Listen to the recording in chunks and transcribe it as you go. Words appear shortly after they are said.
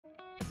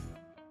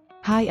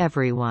Hi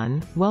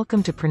everyone,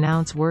 welcome to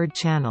Pronounce Word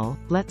channel.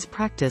 Let's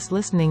practice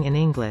listening in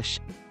English.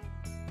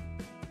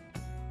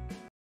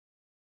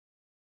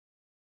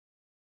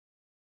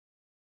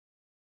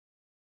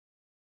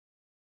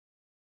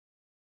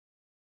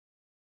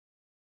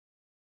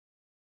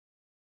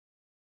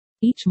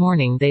 Each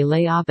morning they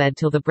lay abed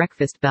till the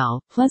breakfast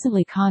bell,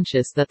 pleasantly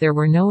conscious that there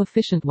were no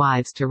efficient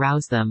wives to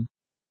rouse them.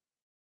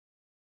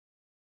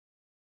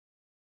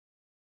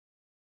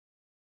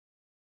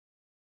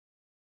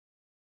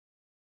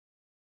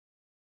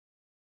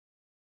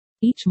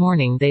 Each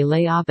morning they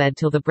lay abed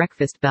till the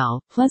breakfast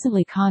bell,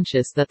 pleasantly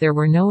conscious that there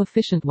were no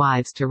efficient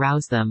wives to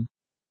rouse them.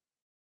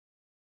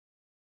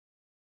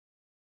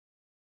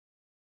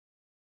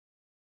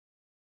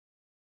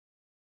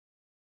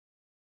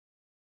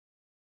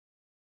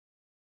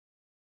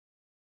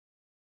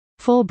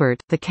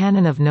 Fulbert, the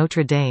canon of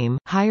Notre Dame,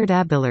 hired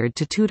Abelard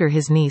to tutor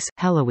his niece,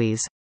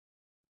 Heloise.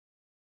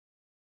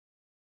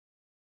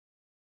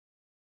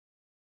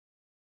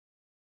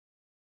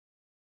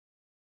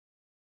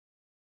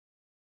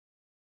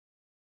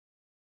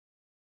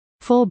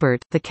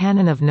 Fulbert, the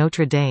canon of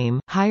Notre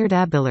Dame, hired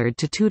Abelard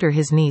to tutor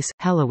his niece,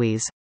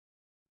 Heloise.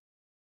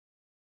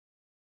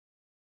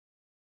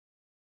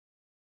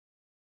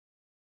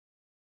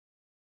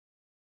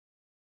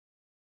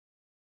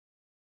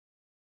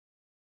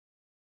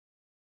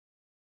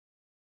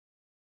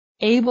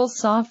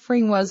 Abel's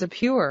offering was a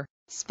pure,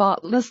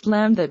 spotless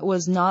lamb that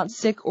was not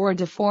sick or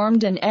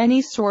deformed in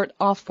any sort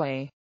of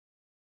way.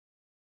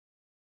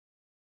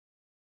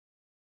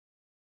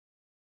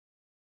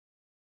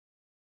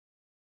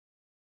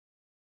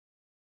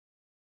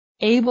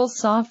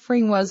 Abel's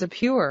offering was a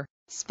pure,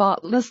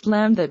 spotless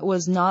lamb that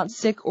was not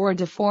sick or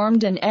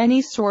deformed in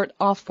any sort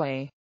of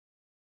way.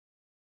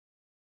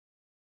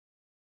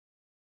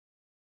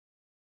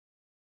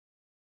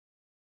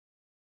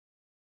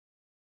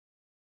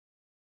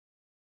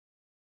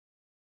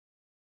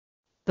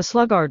 The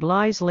sluggard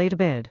lies late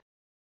abed.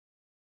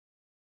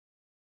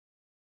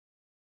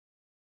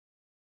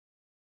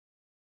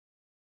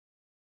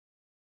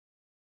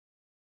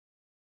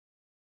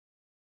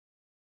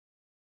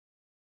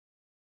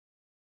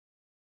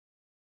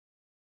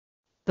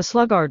 The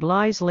sluggard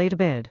lies late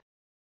abed.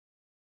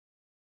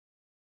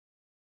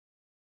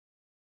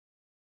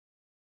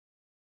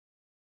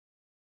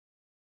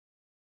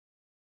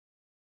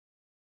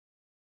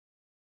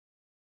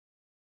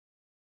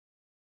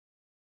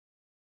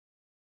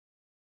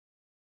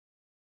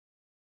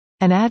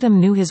 And Adam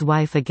knew his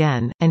wife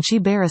again, and she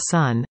bare a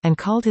son, and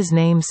called his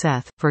name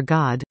Seth, for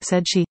God,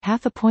 said she,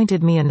 hath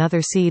appointed me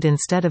another seed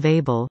instead of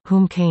Abel,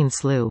 whom Cain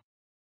slew.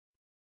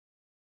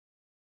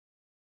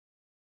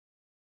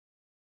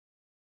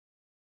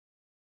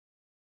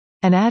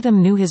 And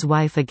Adam knew his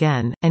wife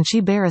again, and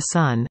she bare a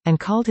son, and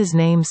called his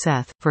name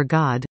Seth, for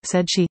God,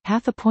 said she,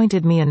 hath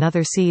appointed me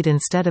another seed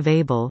instead of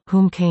Abel,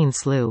 whom Cain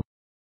slew.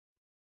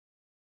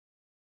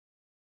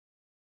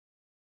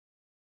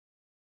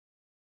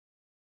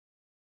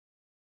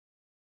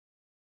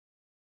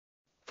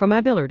 From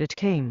Abelard it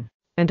came,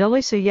 and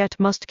Elisa yet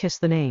must kiss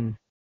the name.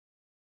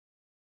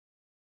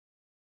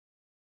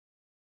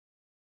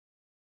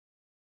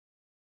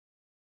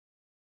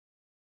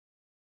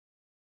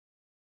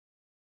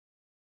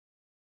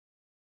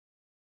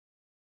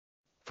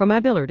 From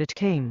Abelard it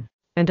came,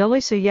 and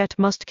Elisa yet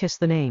must kiss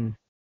the name.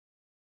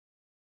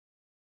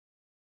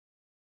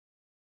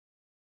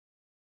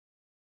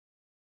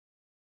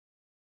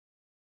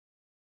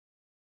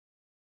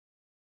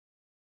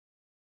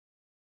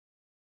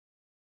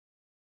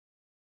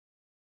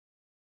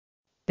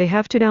 They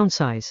have to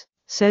downsize,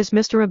 says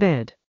Mr.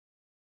 Abed.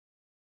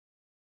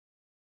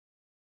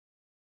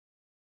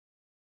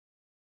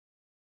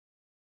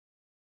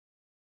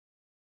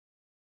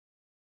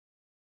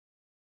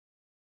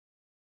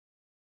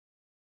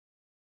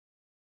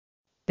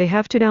 They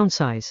have to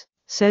downsize,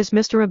 says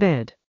Mr.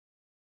 Abed.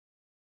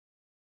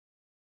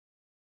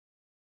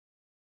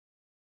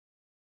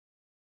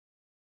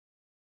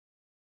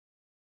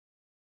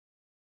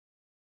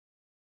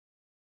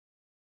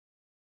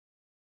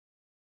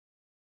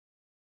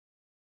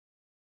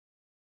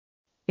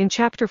 In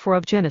chapter 4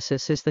 of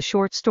Genesis is the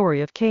short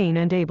story of Cain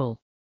and Abel.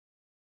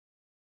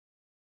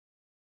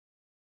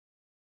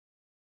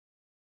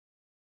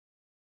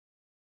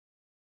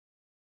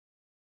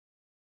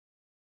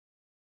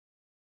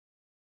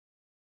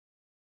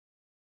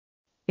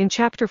 In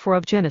chapter 4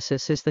 of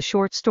Genesis is the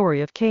short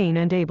story of Cain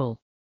and Abel.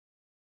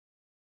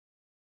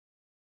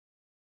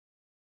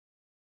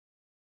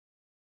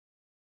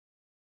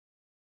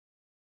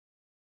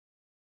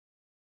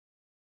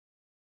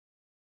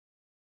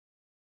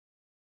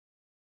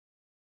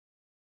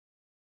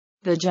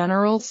 The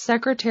General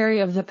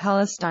Secretary of the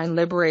Palestine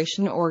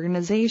Liberation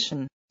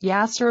Organization,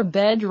 Yasser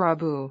Abed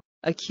Rabu,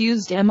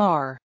 accused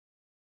Mr.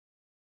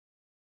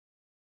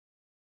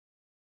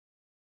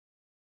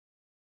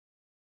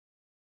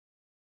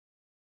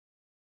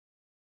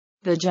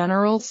 The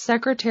General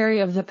Secretary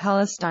of the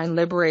Palestine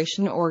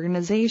Liberation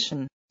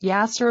Organization,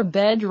 Yasser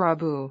Abed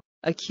Rabu,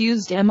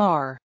 accused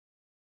Mr.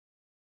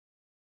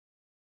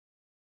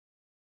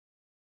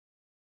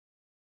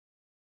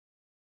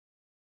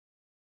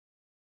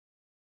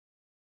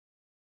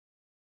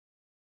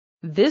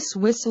 This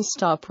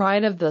whistle-stop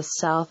ride of the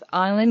South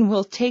Island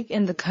will take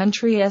in the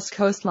country's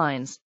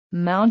coastlines,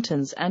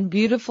 mountains and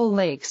beautiful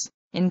lakes,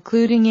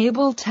 including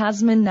Abel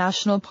Tasman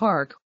National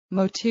Park,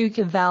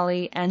 Motueka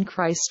Valley and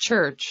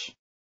Christchurch.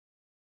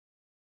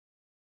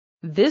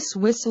 This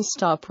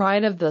whistle-stop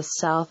ride of the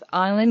South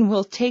Island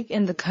will take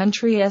in the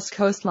country's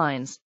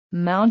coastlines,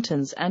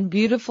 mountains and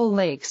beautiful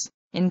lakes,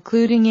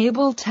 including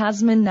Abel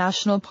Tasman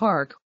National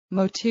Park,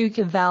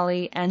 Motueka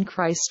Valley and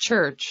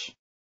Christchurch.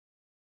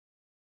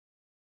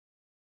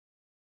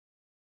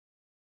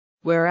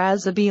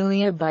 Whereas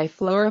Abelia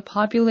biflora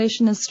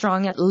population is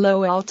strong at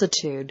low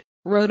altitude,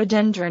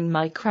 rhododendron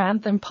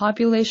micranthum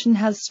population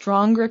has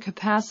stronger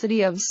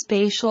capacity of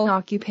spatial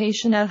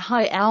occupation at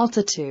high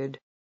altitude.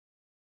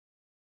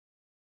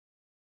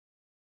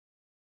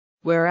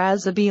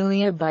 Whereas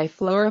Abelia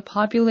biflora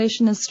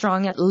population is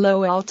strong at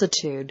low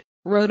altitude,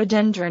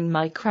 rhododendron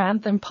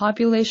micranthum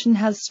population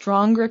has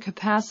stronger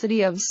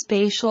capacity of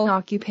spatial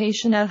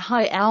occupation at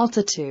high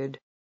altitude.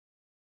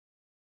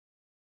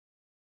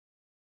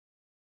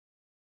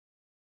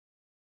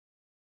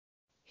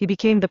 He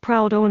became the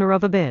proud owner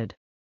of Abed.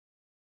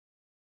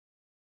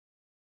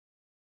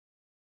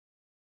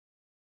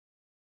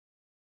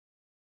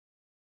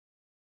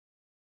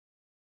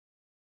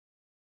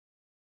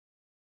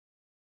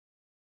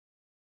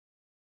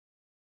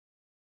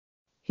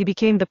 He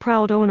became the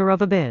proud owner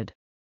of Abed.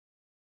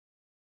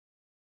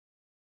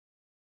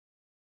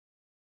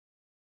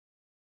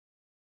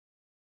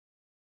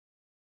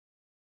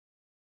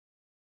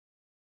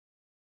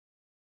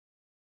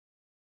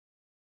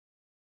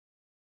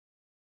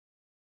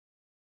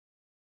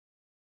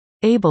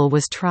 Abel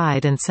was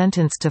tried and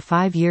sentenced to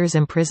 5 years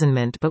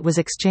imprisonment but was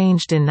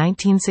exchanged in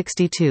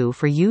 1962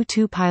 for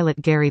U-2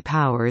 pilot Gary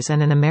Powers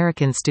and an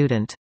American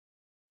student.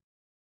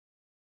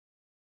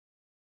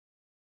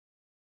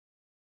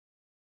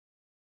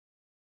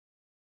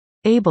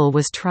 Abel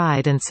was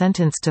tried and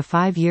sentenced to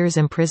 5 years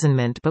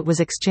imprisonment but was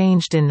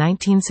exchanged in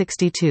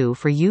 1962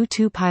 for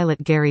U-2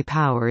 pilot Gary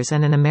Powers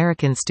and an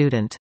American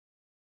student.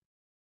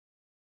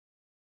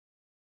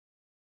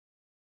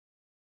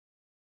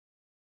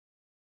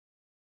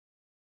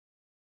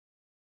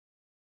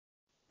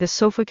 This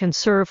sofa can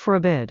serve for a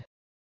bed.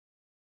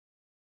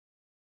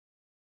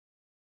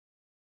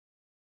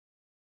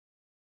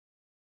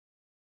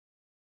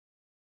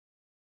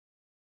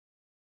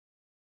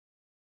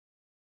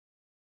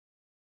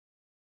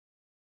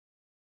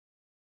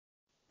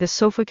 This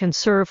sofa can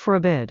serve for a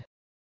bed.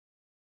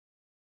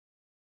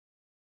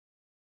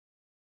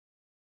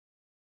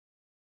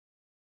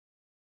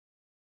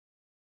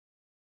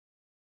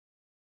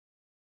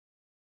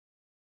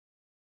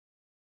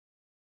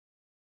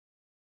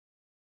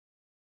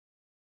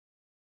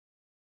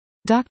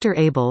 Dr.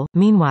 Abel,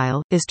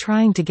 meanwhile, is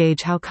trying to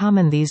gauge how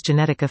common these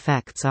genetic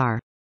effects are.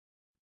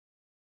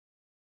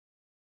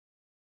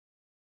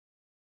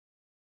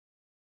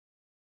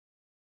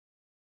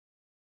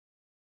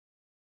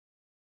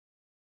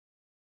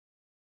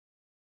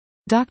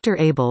 Dr.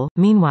 Abel,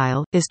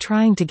 meanwhile, is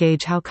trying to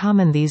gauge how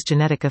common these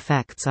genetic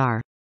effects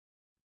are.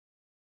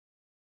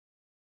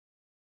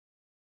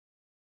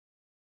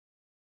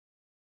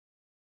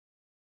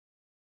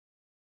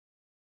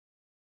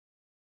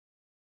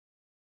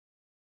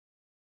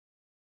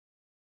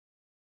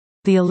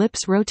 The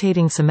ellipse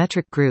rotating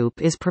symmetric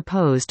group is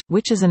proposed,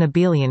 which is an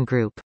abelian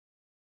group.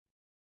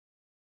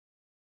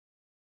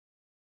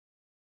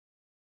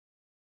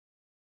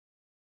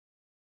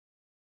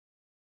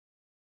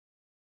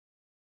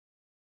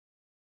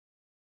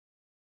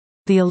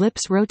 The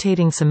ellipse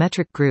rotating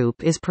symmetric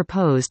group is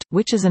proposed,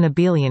 which is an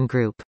abelian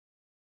group.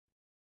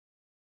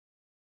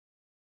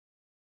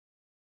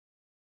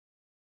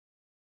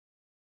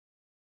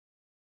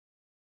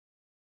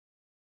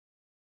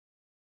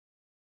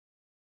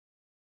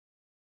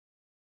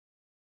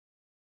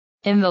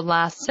 In the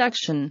last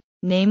section,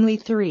 namely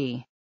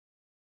 3.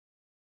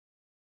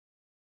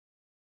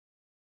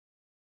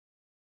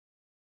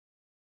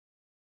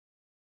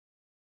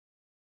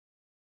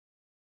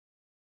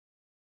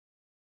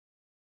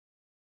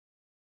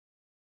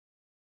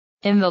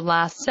 In the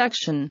last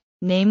section,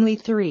 namely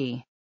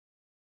 3.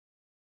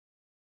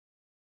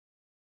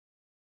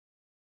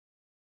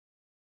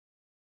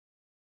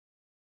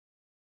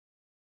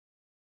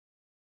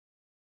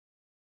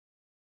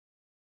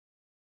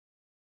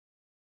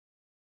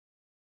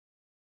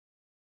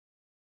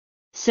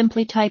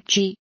 Simply type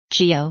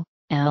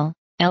G-O-L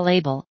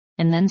label,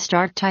 and then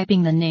start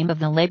typing the name of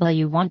the label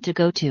you want to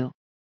go to.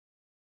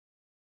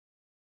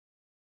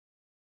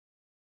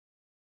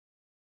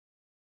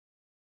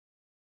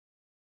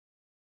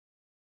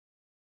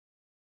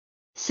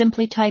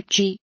 Simply type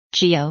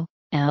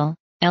G-O-L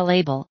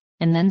label,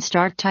 and then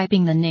start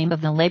typing the name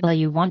of the label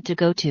you want to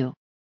go to.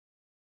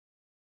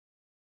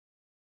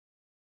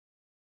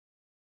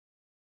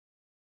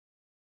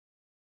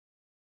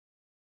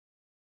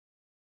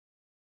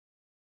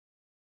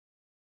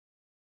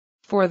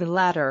 For the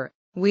latter,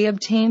 we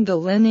obtained the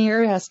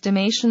linear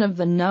estimation of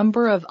the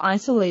number of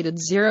isolated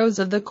zeros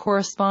of the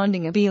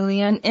corresponding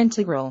abelian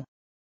integral.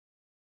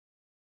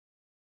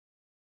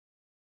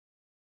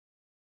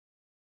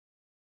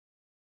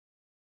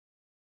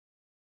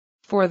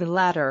 For the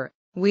latter,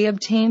 we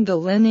obtain the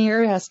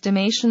linear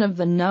estimation of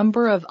the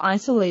number of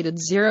isolated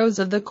zeros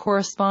of the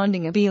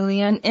corresponding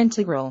abelian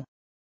integral.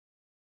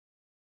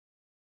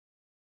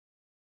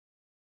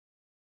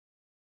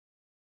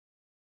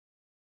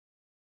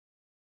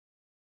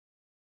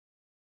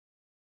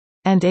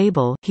 And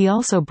Abel, he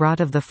also brought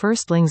of the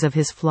firstlings of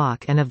his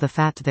flock and of the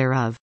fat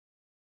thereof.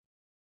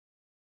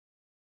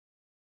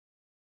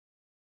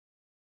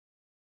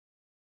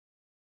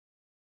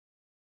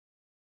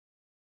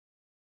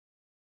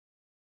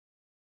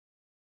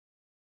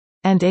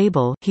 And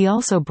Abel, he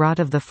also brought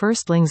of the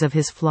firstlings of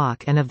his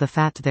flock and of the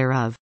fat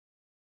thereof.